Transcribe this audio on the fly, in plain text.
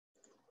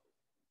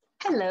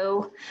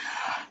Hello,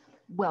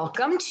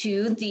 welcome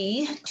to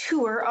the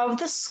tour of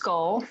the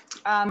skull.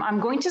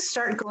 I'm going to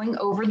start going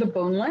over the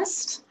bone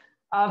list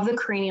of the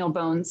cranial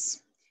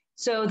bones.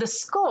 So the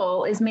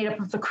skull is made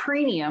up of the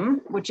cranium,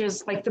 which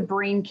is like the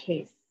brain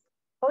case.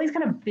 All these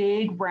kind of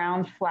big,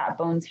 round, flat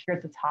bones here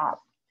at the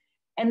top.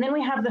 And then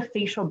we have the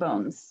facial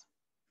bones,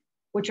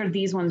 which are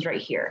these ones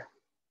right here.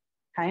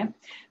 Okay,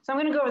 so I'm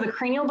going to go over the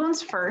cranial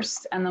bones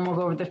first, and then we'll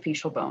go over the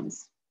facial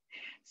bones.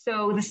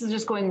 So this is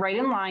just going right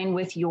in line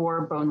with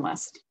your bone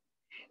list.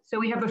 So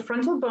we have the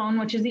frontal bone,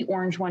 which is the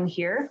orange one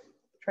here.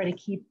 Try to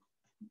keep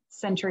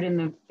centered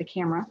in the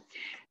camera.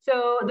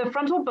 So the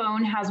frontal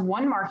bone has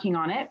one marking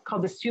on it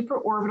called the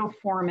supraorbital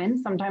foramen,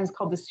 sometimes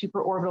called the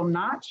supraorbital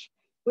notch,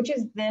 which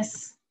is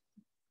this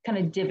kind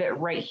of divot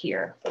right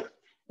here.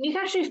 You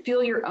can actually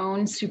feel your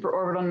own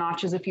supraorbital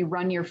notches if you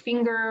run your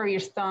finger or your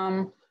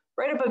thumb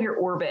right above your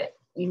orbit.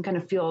 You can kind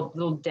of feel a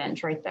little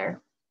dent right there.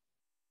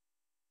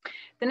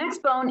 The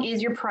next bone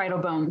is your parietal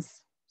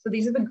bones. So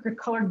these are the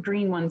colored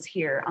green ones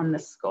here on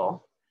this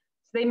skull.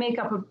 So they make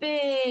up a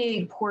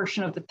big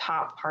portion of the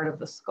top part of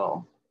the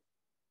skull.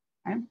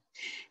 Okay.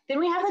 Then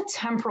we have the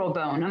temporal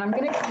bone, and I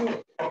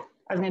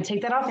was gonna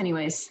take that off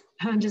anyways.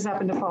 It just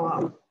happened to fall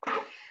off.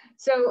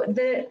 So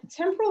the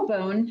temporal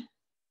bone,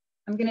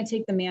 I'm gonna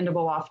take the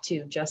mandible off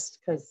too, just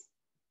because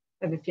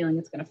I have a feeling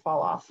it's gonna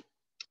fall off.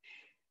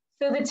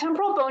 So the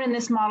temporal bone in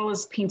this model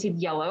is painted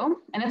yellow,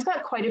 and it's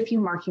got quite a few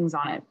markings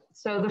on it.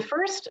 So the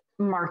first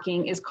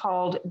marking is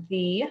called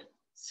the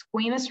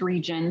squamous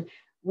region,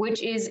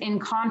 which is in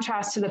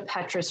contrast to the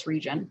petrous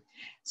region.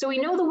 So we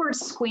know the word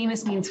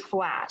squamous means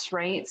flat,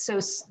 right? So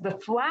the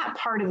flat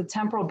part of the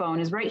temporal bone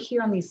is right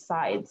here on these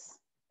sides.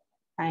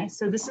 Okay,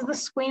 so this is the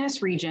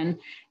squamous region,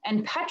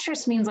 and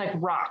petrous means like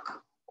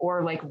rock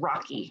or like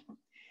rocky.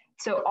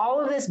 So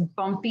all of this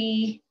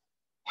bumpy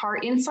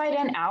part inside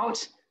and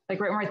out, like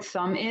right where my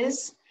thumb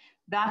is,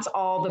 that's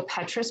all the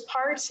petrous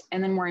part.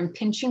 And then where I'm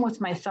pinching with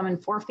my thumb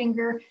and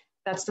forefinger,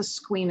 that's the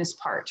squamous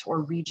part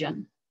or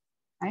region.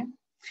 Okay.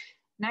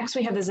 Next,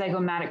 we have the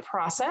zygomatic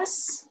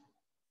process,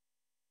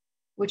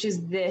 which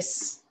is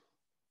this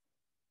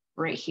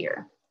right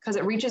here, because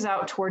it reaches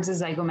out towards the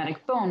zygomatic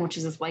bone, which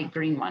is this light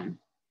green one.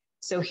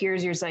 So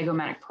here's your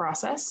zygomatic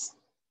process.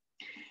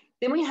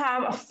 Then we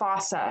have a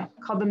fossa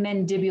called the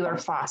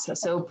mandibular fossa.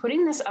 So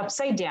putting this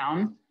upside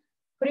down,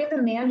 putting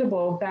the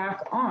mandible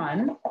back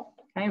on,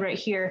 okay, right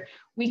here,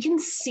 we can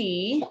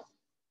see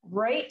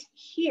right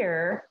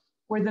here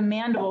where the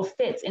mandible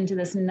fits into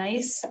this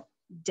nice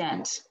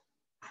dent.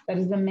 That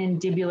is the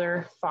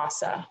mandibular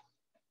fossa,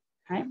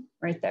 okay,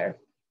 right there.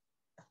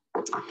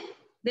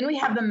 Then we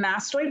have the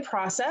mastoid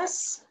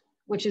process,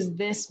 which is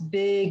this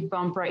big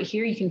bump right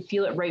here. You can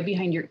feel it right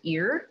behind your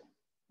ear,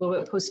 a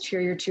little bit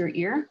posterior to your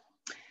ear.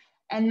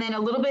 And then a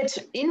little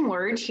bit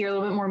inward here, a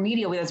little bit more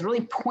medial, there's a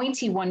really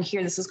pointy one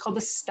here. This is called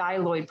the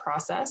styloid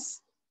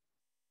process.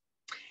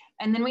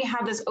 And then we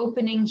have this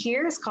opening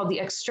here. It's called the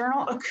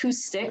external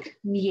acoustic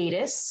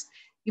meatus.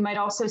 You might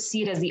also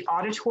see it as the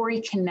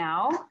auditory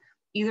canal.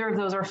 Either of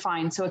those are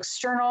fine. So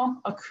external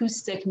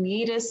acoustic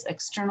meatus,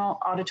 external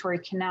auditory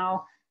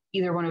canal,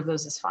 either one of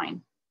those is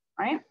fine.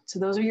 All right, so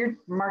those are your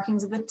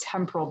markings of the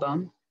temporal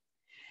bone.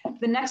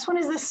 The next one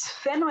is the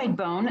sphenoid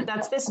bone.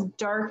 That's this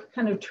dark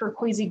kind of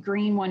turquoisey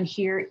green one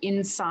here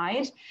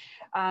inside.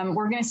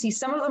 We're going to see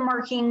some of the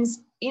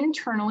markings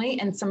internally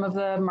and some of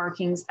the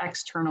markings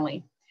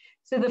externally.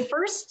 So the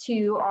first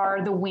two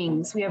are the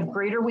wings. We have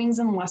greater wings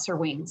and lesser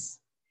wings.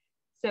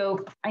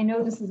 So I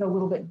know this is a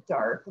little bit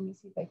dark. Let me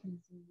see if I can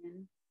zoom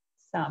in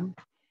some.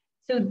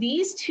 So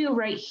these two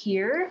right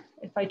here,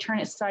 if I turn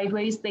it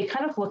sideways, they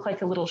kind of look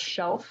like a little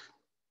shelf,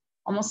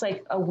 almost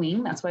like a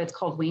wing. That's why it's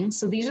called wings.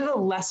 So these are the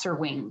lesser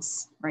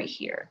wings right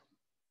here.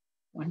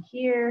 One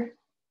here,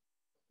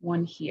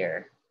 one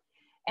here.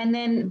 And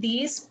then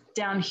these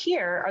down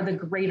here are the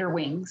greater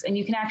wings. And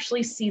you can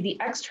actually see the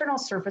external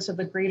surface of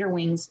the greater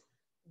wings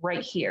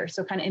right here.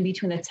 So kind of in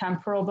between the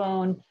temporal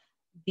bone,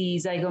 the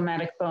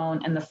zygomatic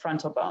bone, and the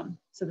frontal bone.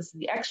 So this is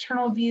the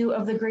external view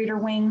of the greater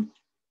wing.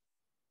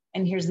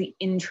 And here's the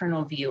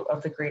internal view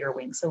of the greater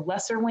wing. So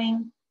lesser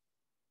wing,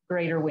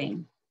 greater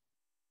wing.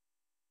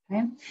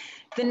 Okay.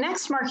 The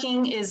next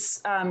marking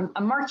is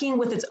a marking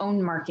with its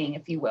own marking,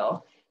 if you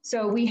will.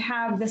 So we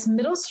have this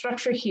middle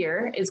structure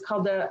here is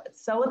called the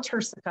sella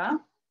turcica. I'm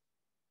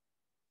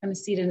going to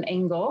see it at an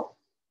angle.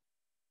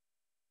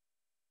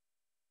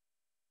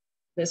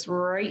 This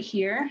right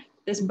here,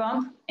 this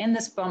bump and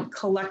this bump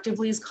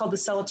collectively is called the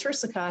sella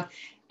turcica.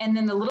 And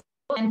then the little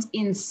dent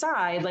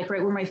inside, like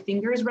right where my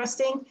finger is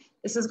resting,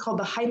 this is called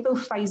the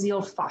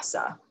hypophyseal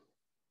fossa.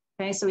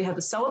 Okay, so we have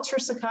the sella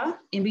turcica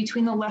in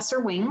between the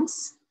lesser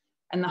wings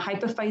and the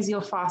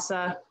hypophyseal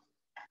fossa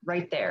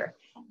right there.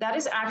 That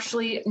is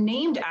actually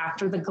named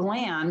after the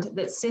gland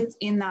that sits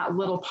in that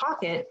little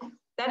pocket.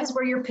 That is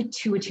where your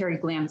pituitary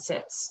gland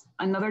sits.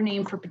 Another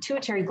name for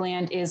pituitary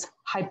gland is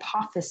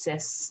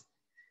hypophysis.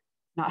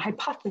 Not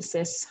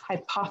hypothesis,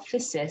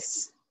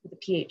 hypophysis with a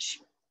PH.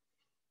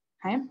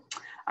 Okay.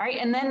 All All right,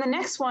 and then the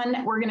next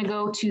one, we're gonna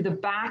go to the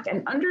back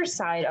and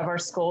underside of our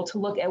skull to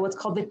look at what's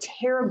called the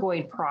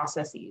pterygoid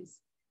processes.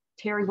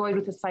 Pterygoid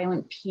with a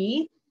silent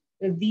P,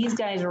 these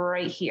guys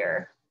right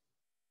here.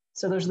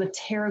 So those are the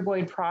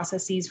pterygoid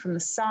processes from the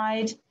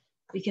side.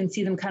 We can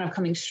see them kind of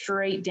coming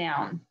straight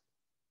down.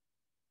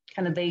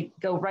 Kind of, they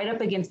go right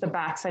up against the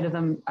backside of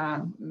the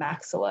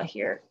maxilla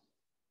here.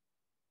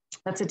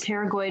 That's a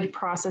pterygoid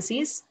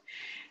processes.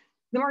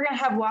 Then we're gonna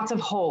have lots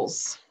of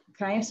holes,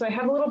 okay? So I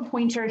have a little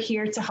pointer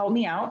here to help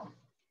me out.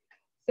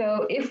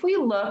 So if we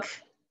look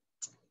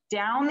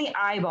down the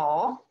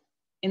eyeball,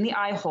 in the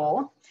eye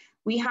hole,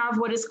 we have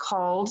what is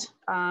called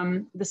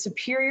the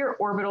superior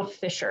orbital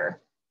fissure.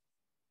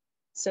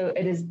 So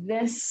it is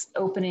this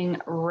opening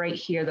right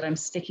here that I'm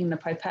sticking the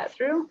pipette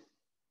through.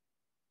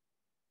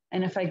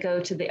 And if I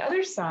go to the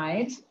other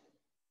side,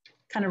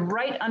 kind of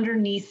right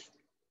underneath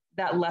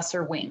that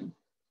lesser wing.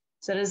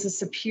 So it is the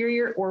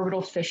superior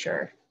orbital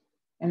fissure.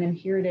 And then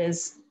here it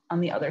is on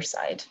the other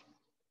side.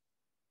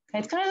 Okay,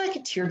 it's kind of like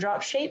a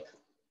teardrop shape.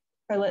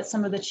 If I let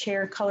some of the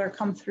chair color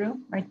come through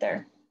right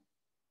there.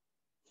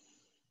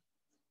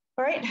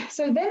 All right,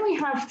 so then we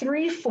have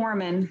three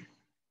foramen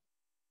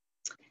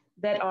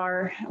that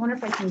are, I wonder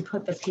if I can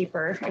put the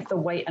paper, if the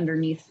white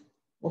underneath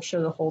will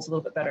show the holes a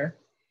little bit better.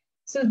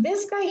 So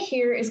this guy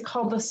here is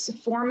called the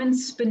foramen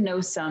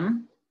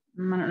spinosum.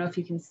 I don't know if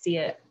you can see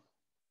it.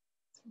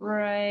 It's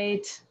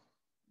right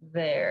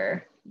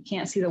there. You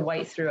can't see the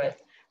white through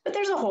it, but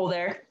there's a hole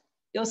there.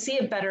 You'll see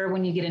it better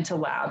when you get into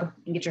lab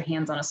and get your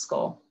hands on a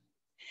skull.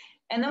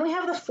 And then we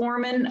have the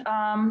foramen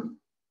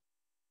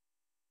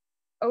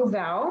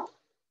ovale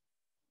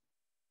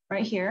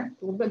right here,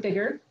 a little bit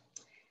bigger.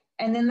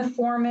 And then the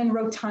foramen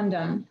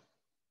rotundum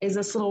is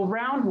this little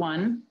round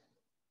one.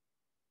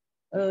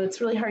 Oh,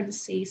 it's really hard to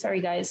see. Sorry,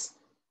 guys.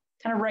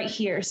 Kind of right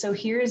here. So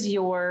here's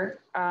your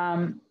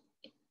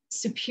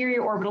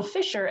superior orbital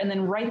fissure. And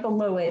then right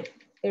below it,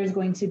 there's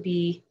going to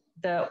be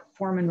the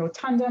foramen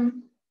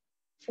rotundum,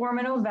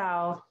 foramen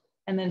ovale,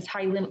 and then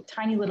a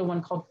tiny little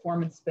one called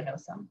foramen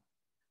spinosum.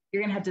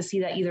 You're going to have to see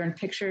that either in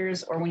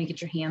pictures or when you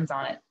get your hands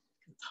on it.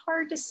 It's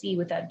hard to see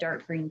with that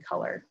dark green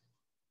color.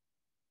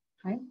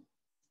 Okay.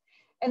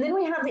 And then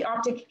we have the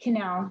optic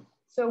canal.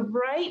 So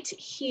right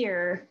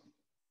here,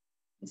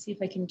 let's see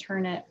if I can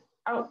turn it.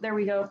 Oh, there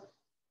we go.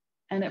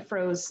 And it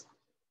froze.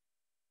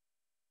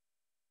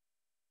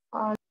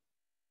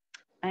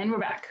 And we're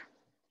back.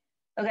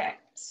 Okay,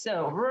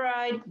 so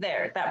right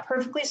there, that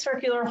perfectly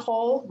circular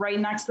hole right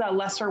next to that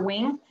lesser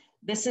wing,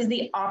 this is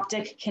the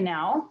optic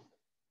canal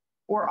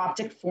or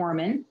optic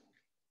foramen.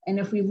 And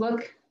if we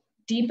look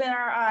deep in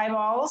our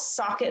eyeballs,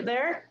 socket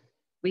there,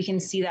 we can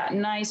see that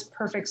nice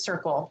perfect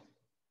circle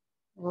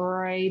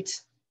right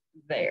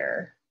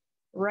there,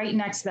 right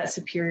next to that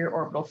superior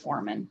orbital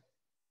foramen.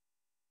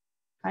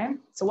 Okay,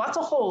 so lots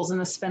of holes in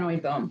the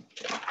sphenoid bone.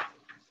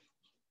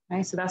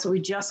 Okay, so that's what we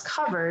just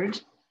covered,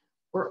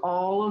 were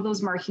all of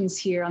those markings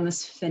here on the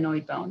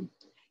sphenoid bone.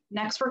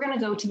 Next, we're going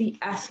to go to the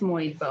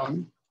ethmoid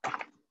bone.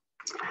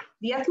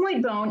 The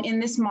ethmoid bone in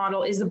this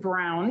model is the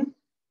brown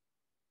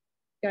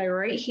guy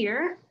right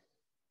here,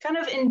 kind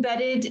of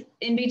embedded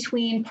in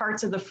between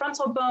parts of the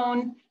frontal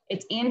bone.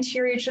 It's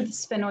anterior to the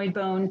sphenoid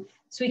bone.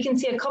 So we can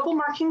see a couple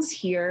markings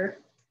here.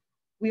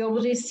 We'll be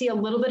able to see a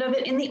little bit of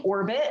it in the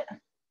orbit.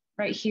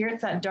 Right here,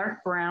 it's that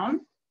dark brown.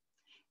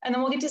 And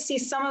then we'll get to see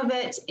some of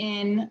it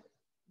in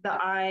the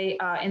eye,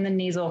 in the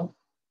nasal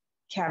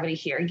cavity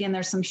here. Again,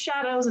 there's some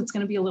shadows. It's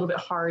going to be a little bit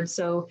hard.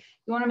 So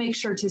you want to make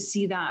sure to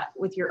see that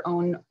with your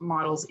own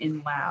models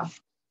in lab.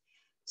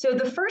 So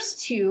the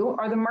first two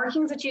are the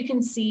markings that you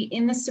can see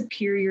in the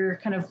superior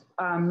kind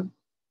of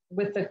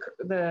with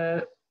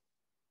the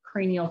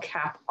cranial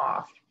cap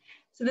off.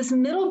 So this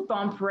middle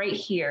bump right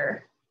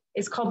here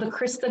is called the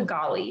crista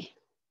galli.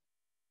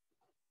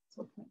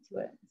 So I'll point to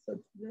it. So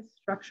this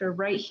structure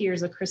right here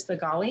is a crista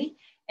galli.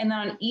 And then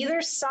on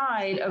either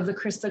side of the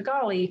crista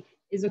galli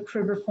is a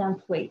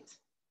cribriform plate.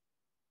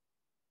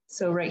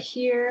 So right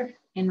here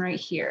and right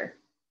here.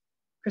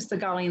 Crista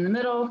galli in the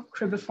middle,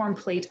 cribriform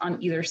plate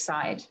on either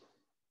side.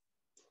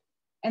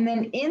 And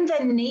then in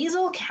the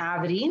nasal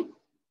cavity,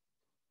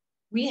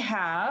 we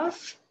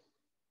have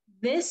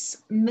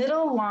this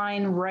middle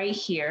line right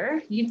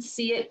here. You'd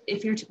see it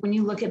if you're when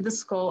you look at the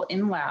skull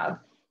in lab.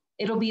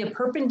 It'll be a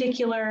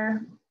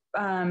perpendicular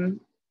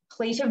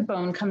plate of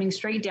bone coming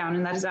straight down,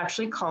 and that is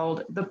actually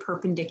called the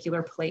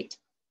perpendicular plate.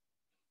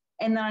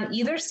 And then on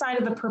either side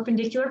of the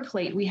perpendicular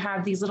plate, we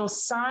have these little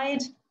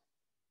side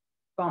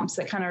bumps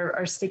that kind of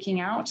are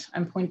sticking out.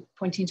 I'm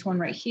pointing to one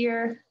right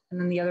here, and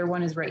then the other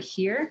one is right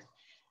here.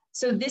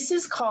 So this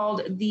is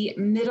called the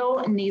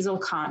middle nasal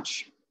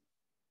conch.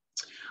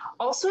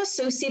 Also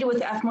associated with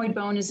the ethmoid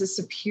bone is the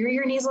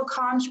superior nasal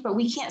conch, but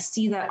we can't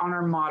see that on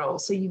our model.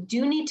 So you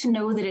do need to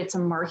know that it's a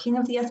marking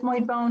of the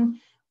ethmoid bone,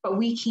 but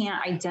we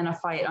can't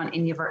identify it on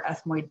any of our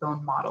ethmoid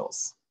bone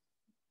models.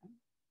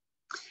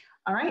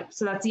 All right,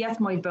 so that's the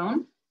ethmoid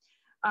bone.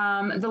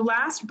 The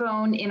last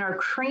bone in our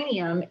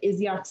cranium is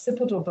the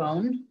occipital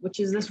bone, which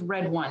is this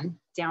red one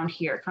down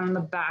here, kind of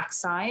on the back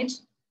side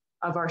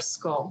of our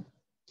skull.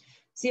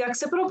 So the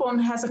occipital bone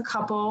has a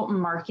couple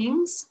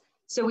markings.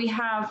 So we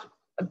have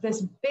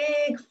this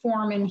big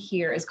foramen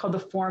here is called the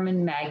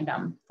foramen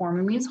magnum.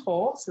 Foramen means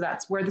hole, so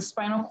that's where the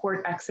spinal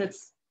cord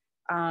exits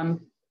from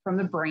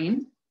the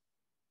brain.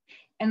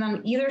 And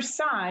on either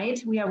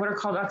side, we have what are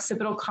called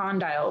occipital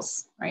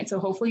condyles, right? So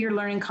hopefully you're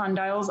learning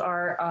condyles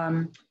are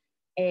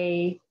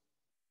a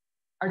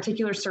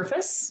articular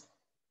surface,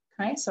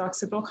 okay? So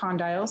occipital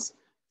condyles,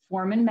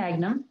 foramen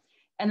magnum.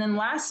 And then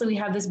lastly, we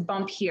have this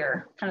bump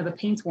here, kind of the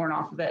paint's worn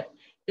off of it.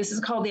 This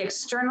is called the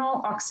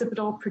external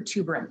occipital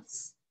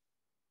protuberance,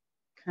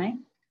 okay?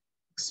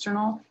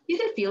 External, you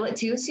can feel it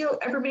too. So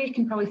everybody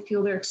can probably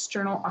feel their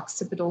external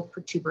occipital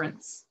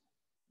protuberance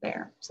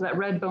there. So that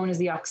red bone is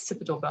the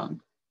occipital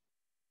bone.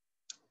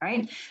 All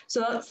right,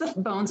 so that's the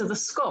bones of the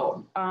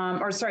skull,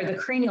 the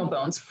cranial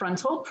bones,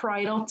 frontal,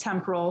 parietal,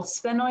 temporal,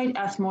 sphenoid,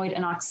 ethmoid,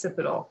 and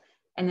occipital,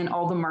 and then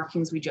all the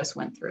markings we just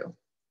went through.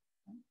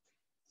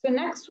 So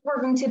next, we're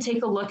going to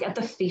take a look at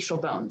the facial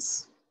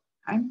bones,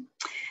 okay?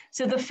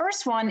 So the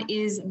first one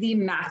is the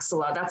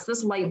maxilla. That's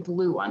this light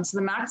blue one. So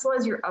the maxilla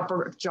is your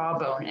upper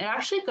jawbone. It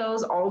actually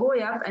goes all the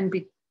way up and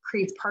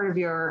creates part of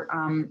your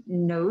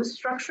nose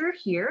structure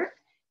here,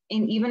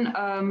 and even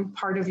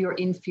part of your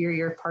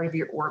inferior part of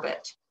your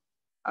orbit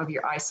of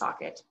your eye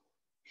socket.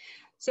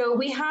 So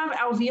we have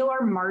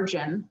alveolar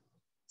margin.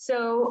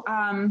 So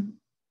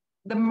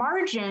the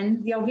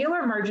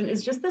alveolar margin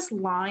is just this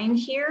line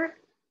here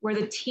where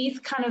the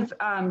teeth kind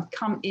of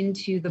come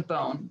into the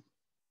bone.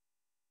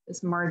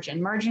 This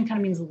margin. Margin kind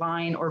of means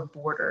line or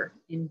border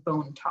in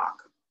bone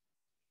talk.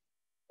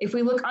 If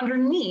we look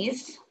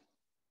underneath,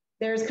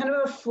 there's kind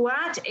of a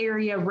flat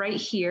area right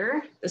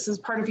here. This is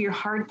part of your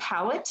hard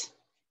palate.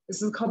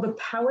 This is called the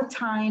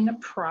palatine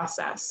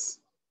process.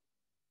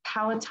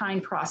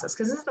 Palatine process,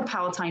 because this is the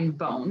palatine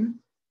bone,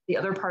 the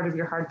other part of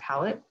your hard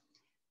palate.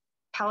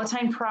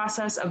 Palatine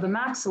process of the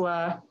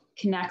maxilla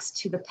connects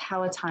to the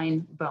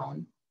palatine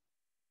bone.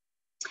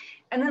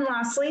 And then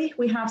lastly,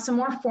 we have some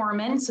more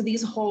foramen. So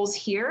these holes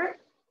here,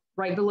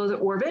 right below the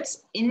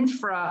orbits,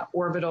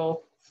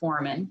 infraorbital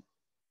foramen.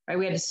 Right?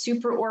 We had a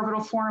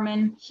supraorbital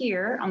foramen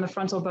here on the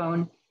frontal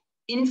bone,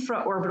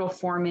 infraorbital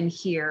foramen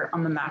here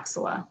on the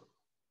maxilla.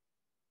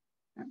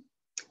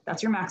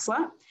 That's your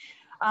maxilla.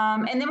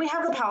 And then we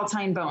have the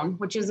palatine bone,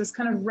 which is this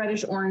kind of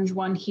reddish orange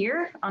one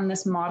here on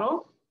this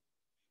model.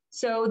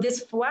 So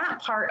this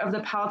flat part of the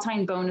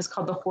palatine bone is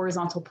called the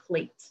horizontal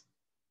plate.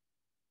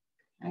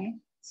 Okay,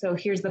 so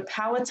here's the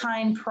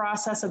palatine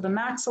process of the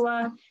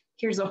maxilla.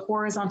 Here's a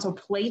horizontal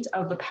plate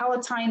of the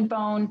palatine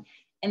bone.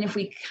 And if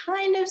we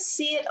kind of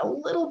see it a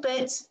little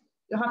bit,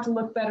 you'll have to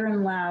look better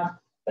in lab,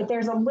 but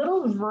there's a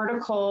little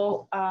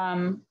vertical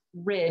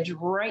ridge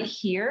right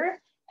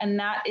here. And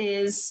that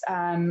is,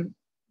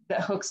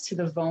 that hooks to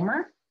the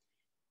vomer.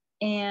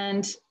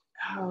 And,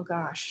 oh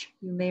gosh,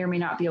 you may or may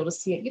not be able to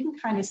see it. You can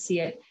kind of see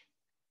it.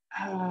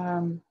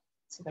 Let's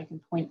see if I can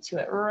point to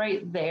it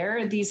right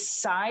there. These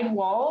side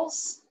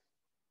walls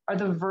are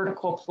the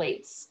vertical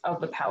plates of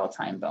the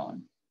palatine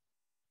bone,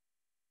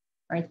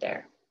 right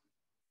there.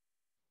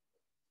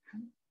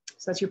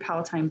 So that's your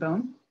palatine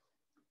bone.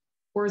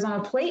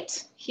 Horizontal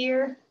plate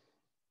here,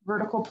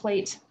 vertical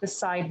plate, the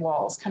side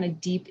walls, kind of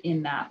deep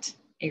in that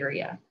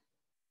area.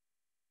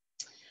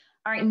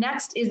 All right,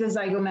 next is the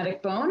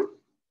zygomatic bone.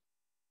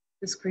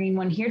 This green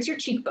one here, it's your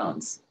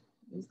cheekbones.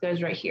 These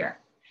guys right here.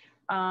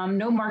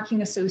 No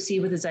marking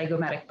associated with the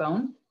zygomatic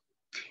bone.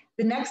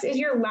 The next is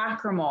your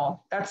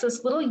lacrimal. That's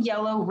this little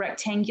yellow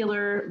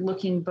rectangular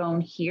looking bone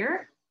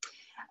here.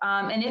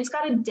 And it's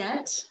got a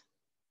dent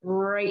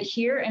right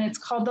here, and it's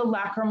called the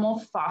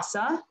lacrimal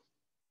fossa.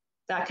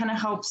 That kind of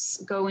helps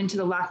go into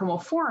the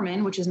lacrimal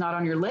foramen, which is not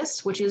on your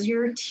list, which is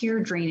your tear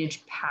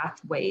drainage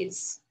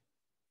pathways.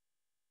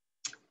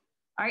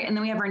 All right, and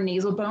then we have our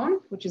nasal bone,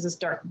 which is this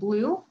dark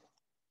blue,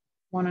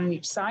 one on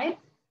each side.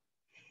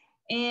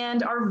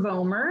 And our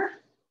vomer,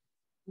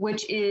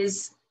 which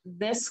is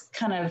this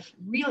kind of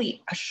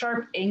really a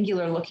sharp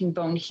angular looking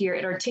bone here.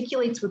 It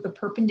articulates with the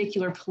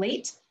perpendicular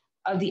plate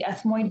of the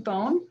ethmoid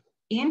bone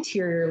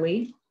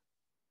anteriorly.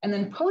 And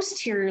then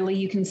posteriorly,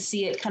 you can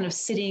see it kind of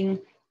sitting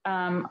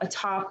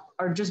atop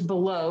or just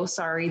below,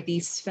 sorry, the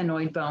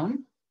sphenoid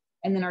bone,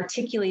 and then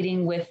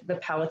articulating with the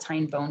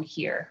palatine bone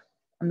here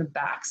on the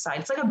back side.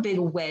 It's like a big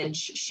wedge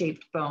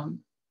shaped bone.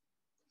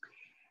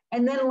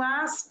 And then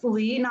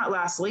lastly,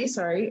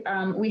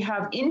 we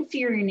have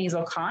inferior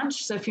nasal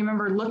conch. So if you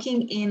remember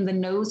looking in the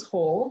nose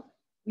hole,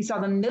 we saw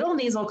the middle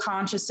nasal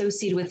conch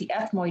associated with the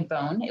ethmoid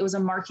bone. It was a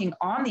marking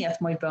on the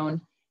ethmoid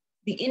bone.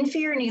 The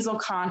inferior nasal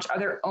conch are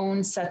their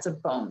own sets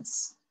of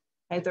bones.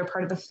 Right? They're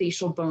part of the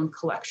facial bone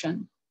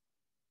collection.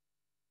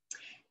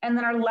 And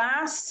then our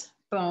last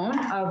bone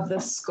of the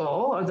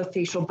skull, or the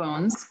facial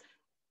bones,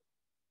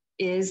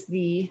 is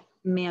the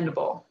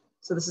mandible.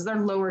 So this is our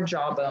lower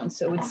jawbone.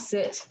 So it would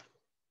sit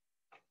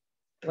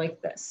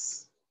like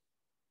this.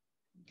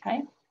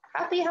 Okay,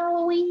 happy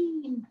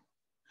Halloween.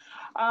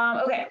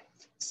 Okay,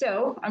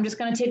 so I'm just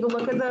gonna take a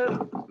look at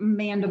the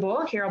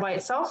mandible here all by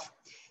itself.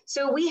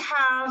 So we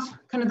have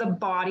kind of the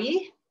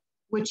body,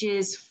 which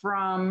is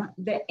from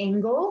the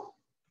angle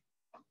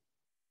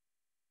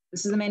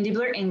This is the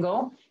mandibular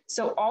angle.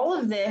 So all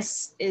of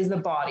this is the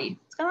body.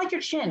 It's kind of like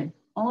your chin.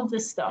 All of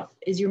this stuff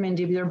is your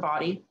mandibular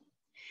body.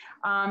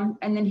 And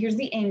then here's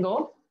the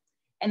angle.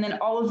 And then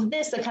all of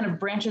this that kind of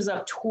branches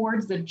up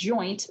towards the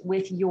joint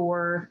with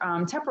your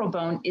temporal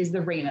bone is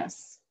the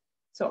ramus.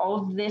 So all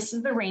of this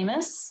is the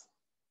ramus,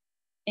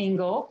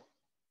 angle,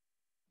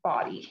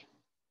 body.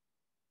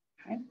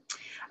 Okay.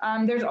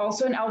 There's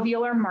also an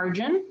alveolar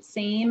margin,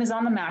 same as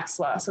on the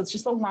maxilla. So it's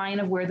just a line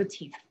of where the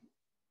teeth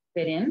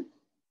fit in.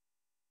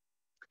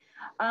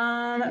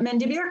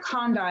 Mandibular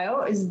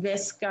condyle is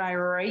this guy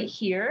right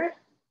here,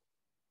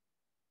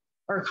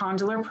 or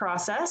condylar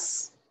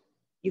process.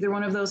 Either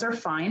one of those are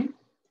fine.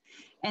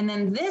 And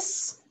then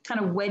this kind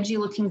of wedgy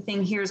looking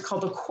thing here is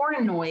called the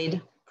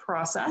coronoid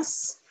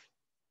process.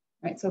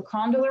 Right, so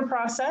condylar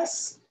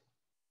process,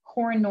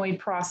 coronoid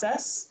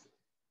process.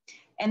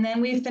 And then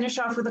we finish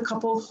off with a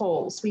couple of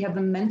holes. We have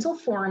the mental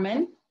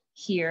foramen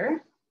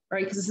here,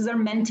 right? Because this is our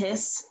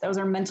mentis, that was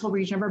our mental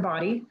region of our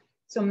body.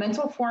 So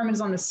mental foramen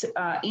is on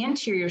the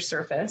anterior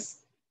surface.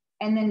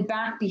 And then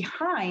back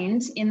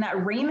behind in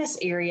that ramus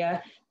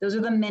area, those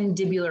are the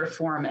mandibular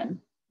foramen,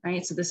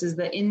 right? So this is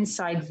the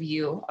inside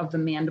view of the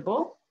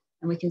mandible,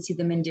 and we can see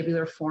the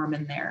mandibular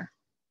foramen there.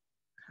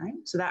 Okay,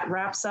 so that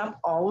wraps up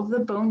all of the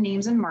bone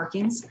names and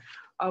markings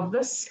of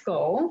the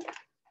skull.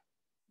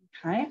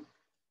 Okay,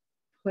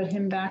 put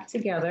him back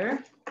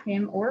together,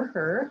 him or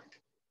her.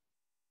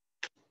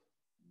 There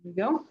we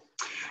go.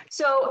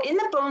 So in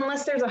the bone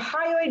list, there's a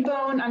hyoid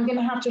bone. I'm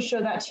gonna have to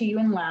show that to you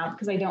in lab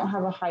because I don't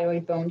have a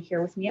hyoid bone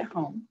here with me at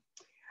home.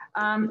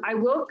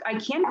 I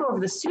can go over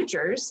the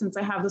sutures since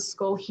I have the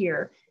skull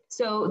here.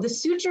 So the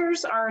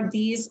sutures are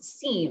these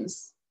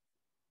seams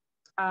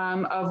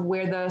of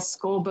where the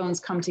skull bones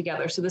come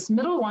together. So this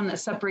middle one that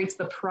separates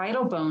the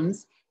parietal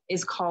bones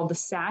is called the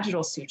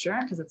sagittal suture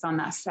because it's on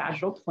that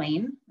sagittal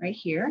plane right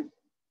here.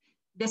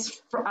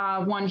 This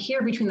one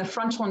here between the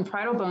frontal and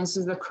parietal bones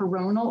is the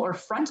coronal or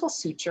frontal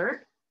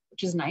suture,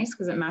 which is nice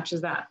because it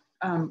matches that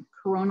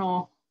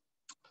coronal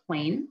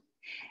plane.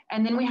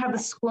 And then we have the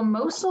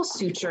squamosal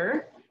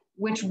suture,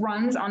 which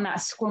runs on that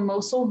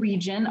squamosal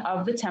region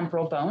of the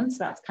temporal bone. So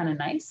that's kind of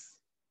nice.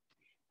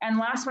 And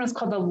last one is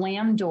called the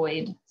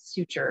lambdoid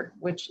suture,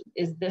 which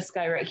is this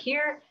guy right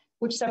here,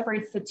 which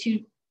separates the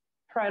two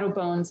parietal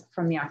bones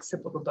from the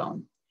occipital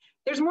bone.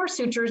 There's more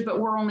sutures, but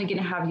we're only going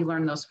to have you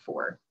learn those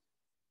 4.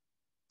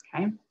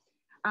 Okay.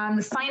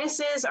 The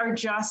sinuses are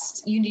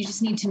just, you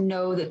just need to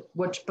know that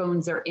which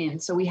bones they're in.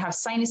 So we have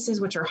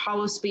sinuses, which are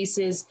hollow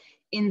spaces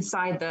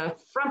inside the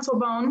frontal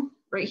bone,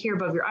 right here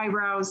above your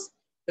eyebrows,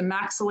 the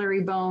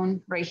maxillary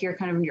bone, right here,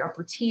 kind of in your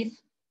upper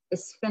teeth, the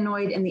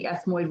sphenoid and the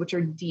ethmoid, which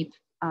are deep,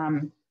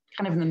 kind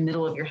of in the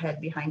middle of your head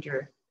behind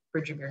your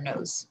bridge of your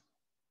nose.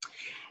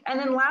 And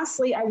then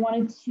lastly, I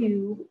wanted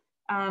to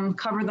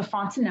cover the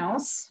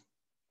fontanelles.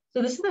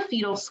 So this is the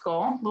fetal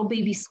skull, little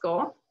baby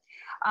skull.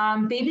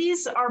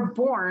 Babies are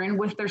born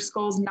with their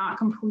skulls not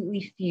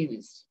completely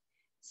fused.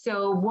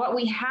 So what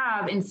we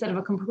have instead of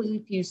a completely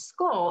fused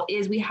skull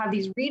is we have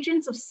these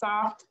regions of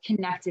soft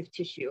connective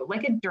tissue,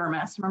 like a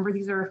dermis. Remember,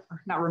 these are,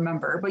 not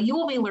remember, but you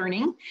will be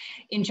learning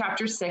in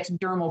chapter 6,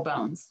 dermal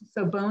bones.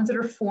 So bones that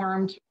are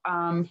formed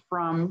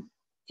from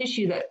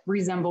tissue that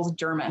resembles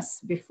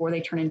dermis before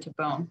they turn into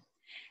bone.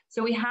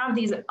 So we have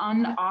these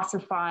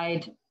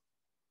unossified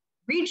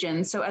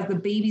region. So as the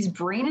baby's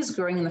brain is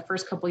growing in the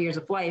first couple of years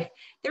of life,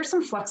 there's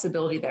some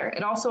flexibility there.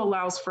 It also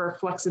allows for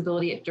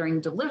flexibility during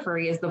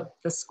delivery as the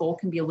skull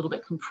can be a little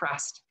bit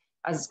compressed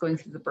as it's going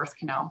through the birth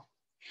canal.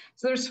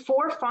 So there's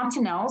 4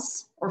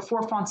 fontanelles or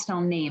 4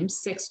 fontanelle names,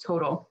 6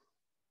 total.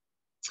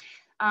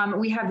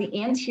 We have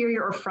the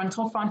anterior or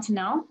frontal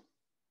fontanelle.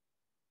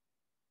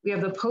 We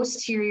have the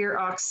posterior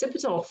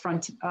occipital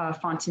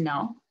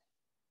fontanelle.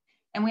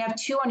 And we have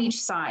 2 on each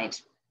side.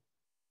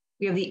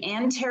 We have the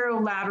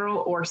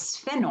anterolateral or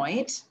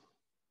sphenoid,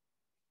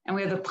 and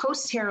we have the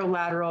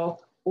posterolateral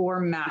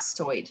or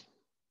mastoid.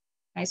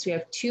 Okay, so we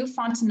have 2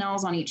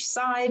 fontanelles on each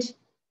side,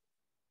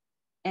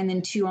 and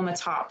then 2 on the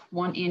top,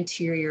 1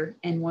 anterior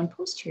and 1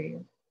 posterior.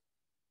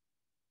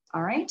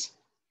 All right,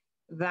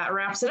 that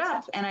wraps it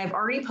up. And I've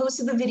already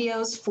posted the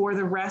videos for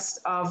the rest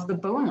of the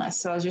bone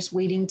list. So I was just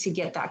waiting to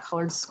get that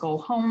colored skull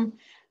home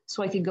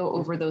so I could go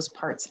over those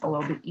parts a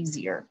little bit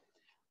easier.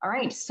 All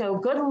right, so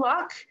good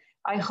luck.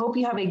 I hope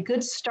you have a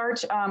good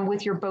start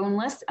with your bone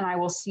list, and I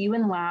will see you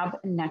in lab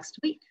next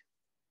week.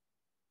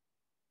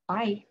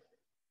 Bye.